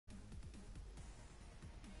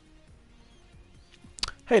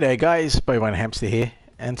Hey there guys, Bovine Hamster here,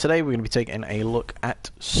 and today we're going to be taking a look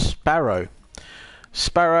at Sparrow.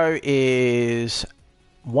 Sparrow is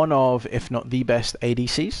one of, if not the best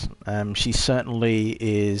ADCs. She certainly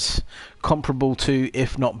is comparable to,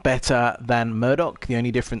 if not better than Murdoch. The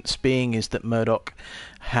only difference being is that Murdoch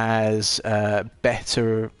has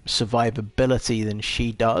better survivability than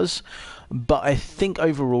she does. But I think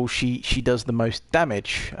overall she does the most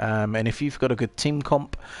damage. And if you've got a good team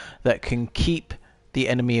comp that can keep the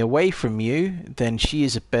enemy away from you, then she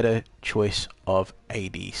is a better choice of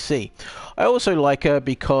ADC. I also like her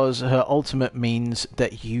because her ultimate means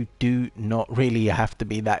that you do not really have to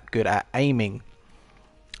be that good at aiming.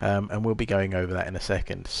 And we'll be going over that in a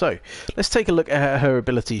second. So let's take a look at her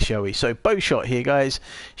ability, shall we? So bow shot here, guys.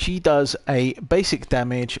 She does a basic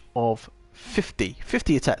damage of 50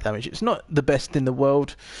 attack damage. It's not the best in the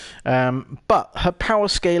world, but her power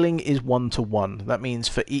scaling is 1-to-1. That means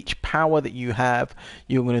for each power that you have,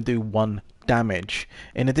 you're going to do 1 damage.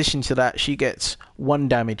 In addition to that, she gets 1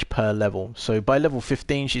 damage per level. So by level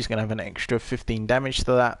 15, she's going to have an extra 15 damage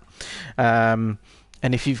to that. And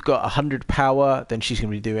if you've got 100 power, then she's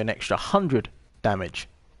going to do an extra 100 damage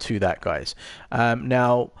to that, guys.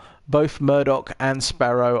 Now, both Murdoch and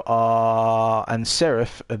Sparrow and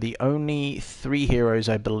Seraph are the only 3 heroes,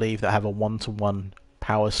 I believe, that have a 1-to-1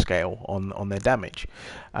 power scale on their damage,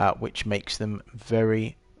 which makes them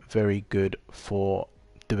very, very good for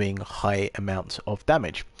doing high amounts of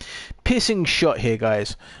damage. Piercing shot here,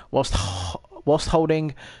 guys. Whilst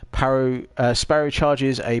holding, Sparrow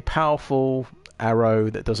charges a powerful arrow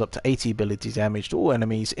that does up to 80 ability damage to all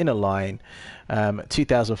enemies in a line,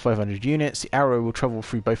 2,500 units. The arrow will travel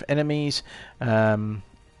through both enemies and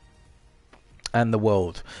the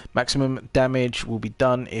world. Maximum damage will be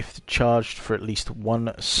done if charged for at least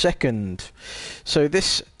 1 second. So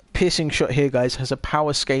this piercing shot here, guys, has a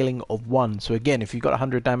power scaling of 1. So again, if you've got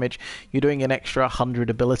 100 damage, you're doing an extra 100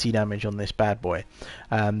 ability damage on this bad boy.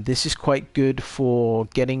 This is quite good for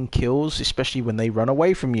getting kills, especially when they run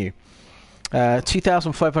away from you.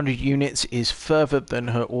 2,500 units is further than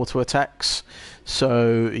her auto attacks,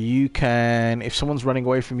 so you can, if someone's running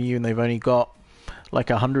away from you and they've only got like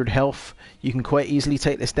 100 health, you can quite easily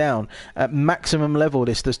take this down. At maximum level,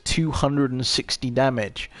 this does 260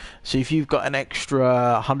 damage. So if you've got an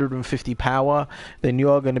extra 150 power, then you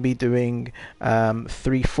are going to be doing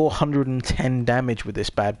 410 damage with this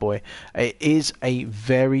bad boy. It is a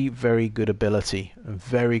very, very good ability. A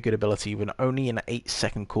very good ability with only an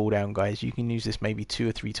 8-second cooldown, guys. You can use this maybe 2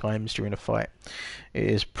 or 3 times during a fight. It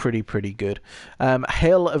is pretty good.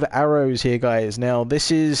 Hail of arrows here, guys. Now this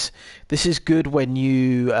is good when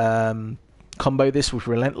you combo this with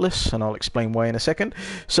Relentless, and I'll explain why in a second.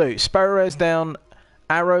 So Sparrow is down,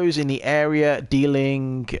 arrows in the area,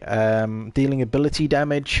 dealing ability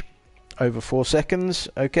damage over 4 seconds.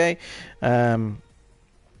 Okay.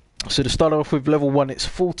 So to start off with, level 1 it's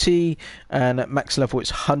 40, and at max level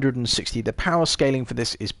it's 160. The power scaling for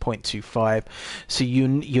this is 0.25, so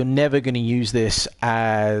you're never going to use this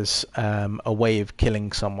as a way of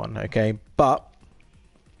killing someone, okay? But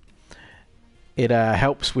it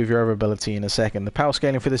helps with your other ability in a second. The power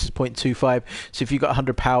scaling for this is 0.25, so if you've got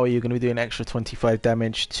 100 power, you're going to be doing an extra 25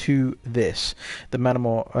 damage to this. The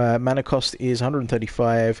mana cost is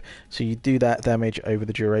 135, so you do that damage over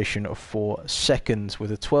the duration of 4 seconds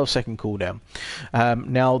with a 12-second cooldown.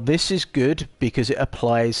 Now, this is good because it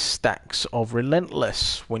applies stacks of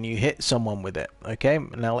Relentless when you hit someone with it. Okay,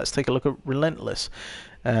 now let's take a look at Relentless.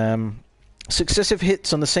 Successive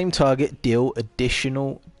hits on the same target deal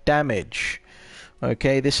additional damage.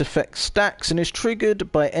 Okay, this affects stacks and is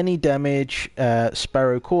triggered by any damage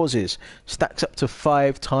Sparrow causes. Stacks up to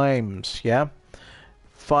 5 times, yeah?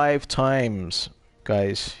 5 times,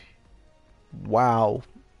 guys. Wow.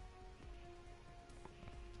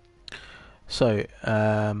 So,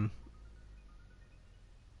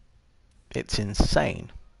 it's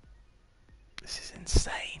insane. This is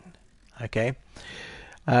insane. Okay.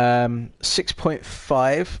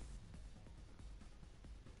 6.5.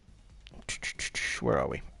 Where are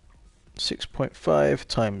we? 6.5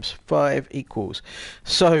 times 5 equals.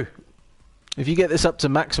 So, if you get this up to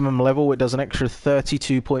maximum level, it does an extra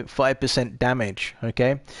 32.5% damage.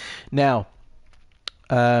 Okay. Now,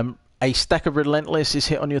 a stack of Relentless is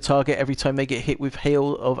hit on your target every time they get hit with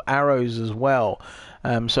hail of arrows as well.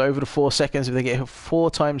 So over the 4 seconds, if they get hit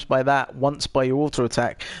 4 times by that, once by your auto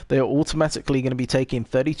attack, they are automatically going to be taking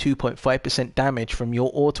 32.5% damage from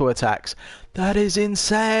your auto attacks. That is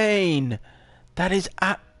insane. That is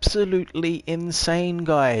absolutely insane,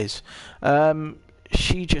 guys.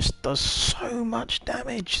 She just does so much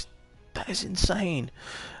damage. That is insane.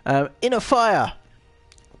 Inner fire,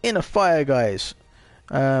 guys.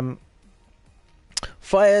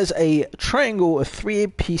 Fires a triangle of 3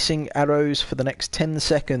 piercing arrows for the next 10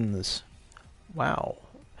 seconds. Wow.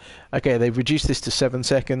 Okay, they've reduced this to 7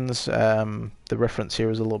 seconds. The reference here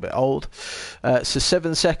is a little bit old. So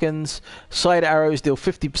 7 seconds. Side arrows deal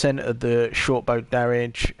 50% of the short bow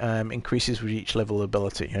damage. Increases with each level of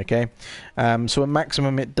ability. Okay. So a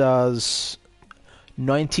maximum it does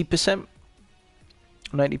 90%.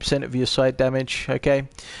 90% of your side damage. Okay.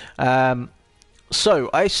 So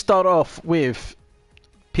I start off with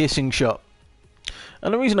piercing shot.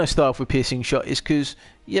 And the reason I start off with piercing shot is because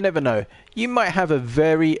you never know. You might have a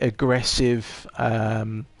very aggressive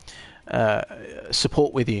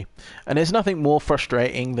support with you. And there's nothing more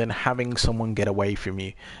frustrating than having someone get away from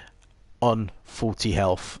you on 40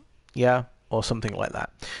 health. Yeah? Or something like that.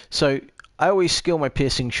 So I always skill my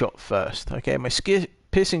piercing shot first. Okay? My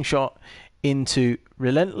piercing shot into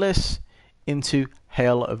Relentless, into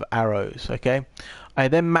Hail of Arrows. Okay? I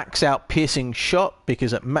then max out piercing shot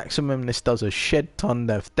because at maximum this does a shed ton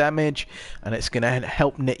of damage and it's going to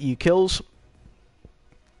help net you kills.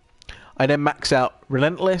 I then max out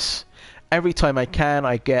relentless. Every time I can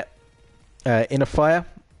I get inner fire.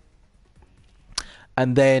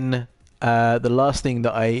 And then the last thing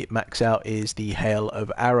that I max out is the hail of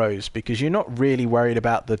arrows because you're not really worried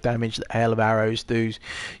about the damage that hail of arrows does.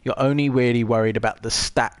 You're only really worried about the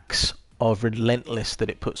stacks of relentless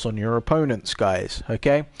that it puts on your opponents, guys.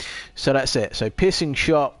 Okay, so that's it. So piercing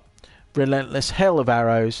shot, relentless, hail of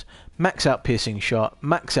arrows, max out piercing shot,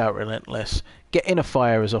 max out relentless, get inner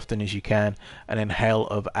fire as often as you can, and then hail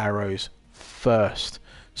of arrows first.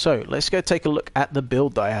 So let's go take a look at the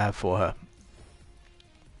build that I have for her.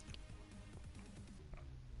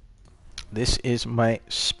 This is my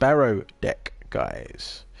Sparrow deck,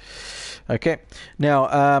 guys. Okay, now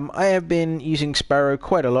I have been using Sparrow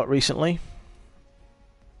quite a lot recently.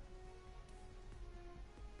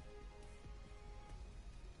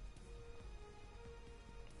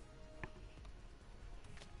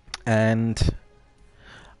 And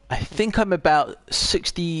I think I'm about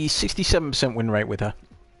 67% win rate with her.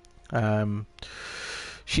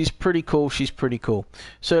 She's pretty cool. She's pretty cool.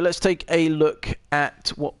 So let's take a look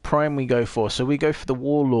at what prime we go for. So we go for the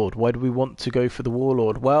Warlord. Why do we want to go for the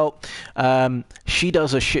Warlord? Well, she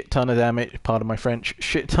does a shit ton of damage. Pardon my French.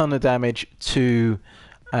 Shit ton of damage to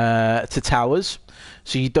towers.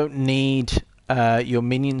 So you don't need your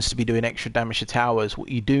minions to be doing extra damage to towers. What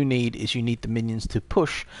you do need is you need the minions to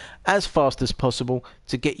push as fast as possible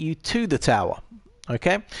to get you to the tower.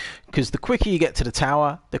 Okay? Because the quicker you get to the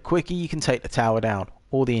tower, the quicker you can take the tower down.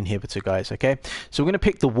 Or the inhibitor, guys. Okay, so we're going to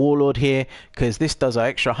pick the Warlord here because this does an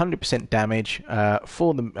extra 100% damage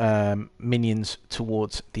for the minions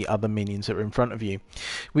towards the other minions that are in front of you.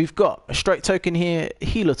 We've got a strike token here,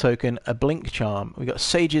 healer token, a blink charm. We've got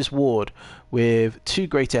Sage's Ward with 2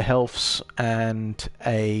 greater healths and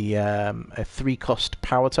a 3-cost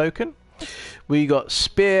power token. We got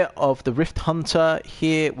Spear of the Rift Hunter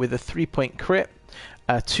here with a 3-point crit,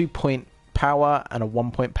 a 2-point power, and a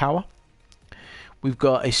 1-point power. We've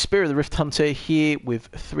got a Spear of the Rift Hunter here with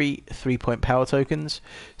 3 3-point power tokens.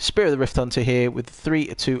 Spear of the Rift Hunter here with 3,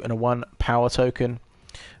 a 2, and a 1 power token.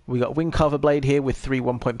 We got Wing Carver Blade here with 3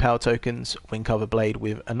 1-point power tokens. Wing Carver Blade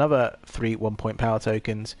with another 3 1-point power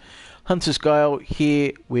tokens. Hunter's Guile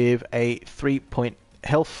here with a 3-point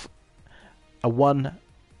health, a 1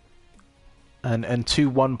 and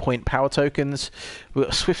 2 1-point power tokens. We've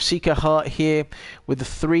got Swift Seeker Heart here with a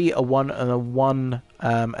 3, a 1, and a 1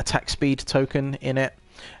 attack speed token in it.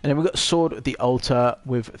 And then we've got Sword of the Altar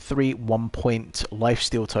with 3 1-point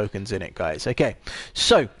lifesteal tokens in it, guys. Okay,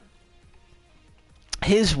 so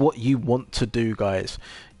here's what you want to do, guys.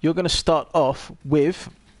 You're going to start off with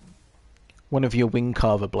one of your Wing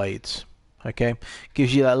Carver Blades. Okay,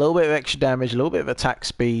 gives you that little bit of extra damage, a little bit of attack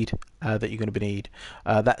speed that you're going to need.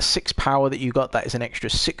 That 6 power that you got, that is an extra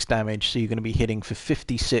 6 damage, so you're going to be hitting for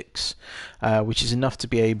 56, which is enough to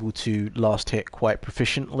be able to last hit quite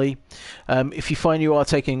proficiently. If you find you are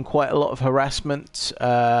taking quite a lot of harassment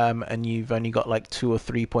and you've only got like 2 or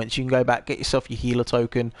 3 points, you can go back, get yourself your healer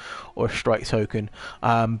token or a strike token,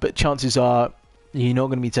 but chances are you're not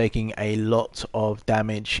going to be taking a lot of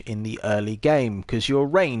damage in the early game because you're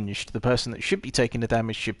ranged. The person that should be taking the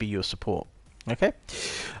damage should be your support. Okay,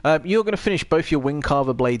 you're going to finish both your Wing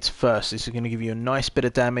Carver Blades first. This is going to give you a nice bit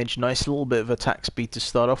of damage, nice little bit of attack speed to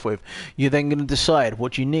start off with. You're then going to decide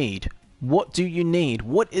what you need. What do you need?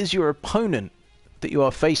 What is your opponent that you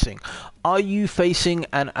are facing? Are you facing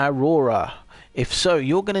an Aurora? If so,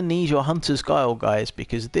 you're going to need your Hunter's Guile, guys,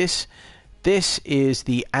 because this is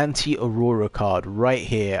the anti-Aurora card right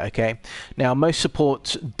here, okay? Now, most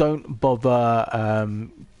supports don't bother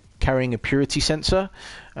carrying a purity sensor,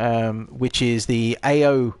 which is the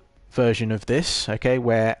AO version of this, okay,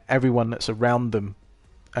 where everyone that's around them,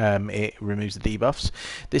 it removes the debuffs.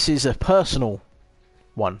 This is a personal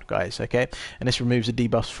one, guys, okay, and this removes the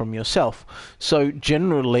debuffs from yourself. So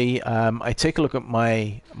generally, I take a look at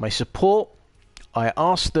my support. I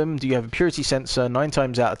ask them, do you have a purity sensor? 9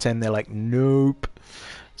 times out of 10 they're like, nope.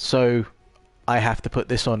 So I have to put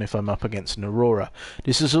this on if I'm up against an Aurora.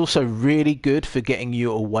 This is also really good for getting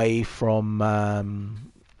you away from a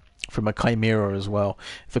Chimera as well.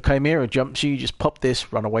 If a Chimera jumps you, just pop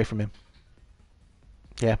this, run away from him.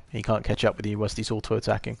 Yeah, he can't catch up with you whilst he's auto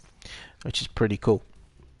attacking, which is pretty cool.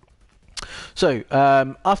 So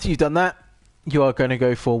after you've done that, you are going to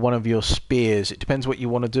go for one of your spears. It depends what you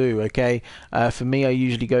want to do, okay? For me, I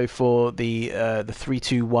usually go for the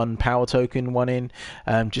 3-2-1 power token one in,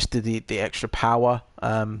 just to the extra power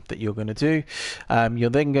that you're going to do.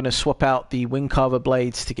 You're then going to swap out the Wing Carver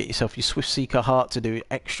blades to get yourself your Swift Seeker Heart to do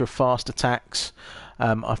extra fast attacks.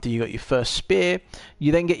 After you got your first spear,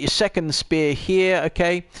 you then get your second spear here,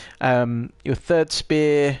 okay? Your third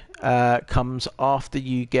spear comes after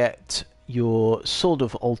you get your Sword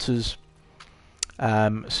of Altars.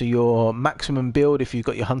 So your maximum build, if you've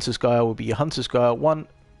got your Hunter's Guile, will be your Hunter's Guile 1,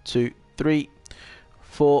 2, 3,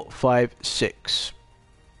 4, 5, 6.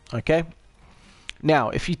 Okay. Now,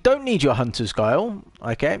 if you don't need your Hunter's Guile,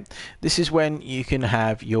 okay, this is when you can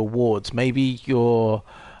have your wards. Maybe your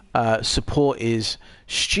support is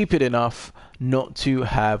stupid enough not to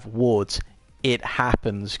have wards. It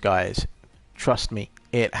happens, guys. Trust me,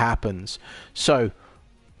 it happens. So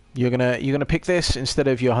you're gonna pick this instead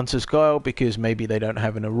of your Hunter's Guile because maybe they don't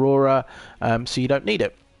have an Aurora, so you don't need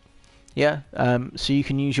it. Yeah, so you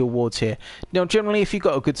can use your wards here. Now, generally, if you've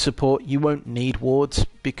got a good support, you won't need wards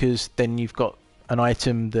because then you've got an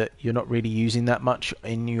item that you're not really using that much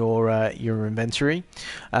in your inventory.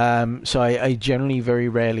 So I generally very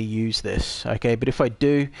rarely use this. Okay, but if I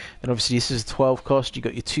do, then obviously this is a 12 cost. You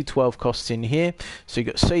got your 2 12 costs in here. So you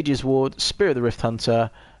got Sage's Ward, Spirit of the Rift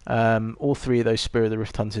Hunter. All 3 of those Spirit of the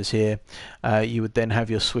Rift Hunters here. You would then have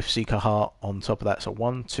your Swift Seeker Heart on top of that. So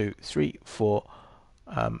 1, 2, 3, 4.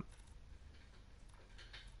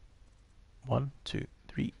 1, 2,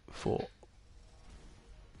 3, 4,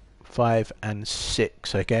 5, and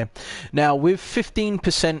 6. Okay. Now with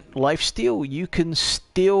 15% lifesteal, you can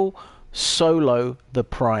still solo the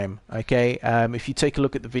Prime. Okay. If you take a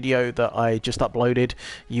look at the video that I just uploaded,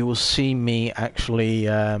 you will see me actually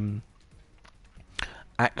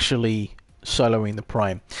soloing the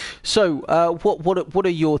Prime. So what are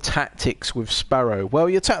your tactics with Sparrow? Well,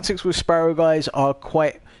 your tactics with Sparrow, guys, are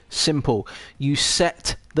quite simple. You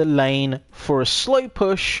set the lane for a slow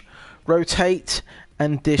push, rotate,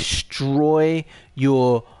 and destroy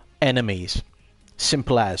your enemies.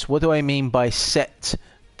 Simple as. What do I mean by set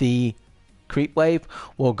the creep wave?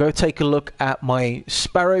 Well, go take a look at my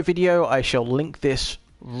Sparrow video. I shall link this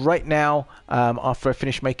right now after I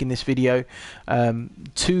finish making this video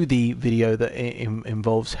to the video that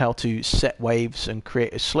involves how to set waves and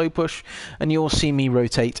create a slow push, and you'll see me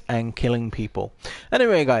rotate and killing people.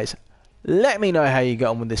 Anyway, guys, let me know how you get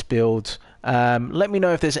on with this build. Let me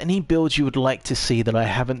know if there's any builds you would like to see that I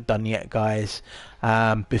haven't done yet, guys,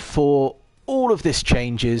 before all of this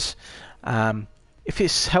changes. If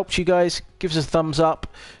it's helped you guys, give us a thumbs up,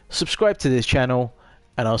 subscribe to this channel,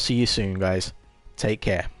 and I'll see you soon, guys. Take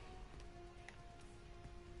care.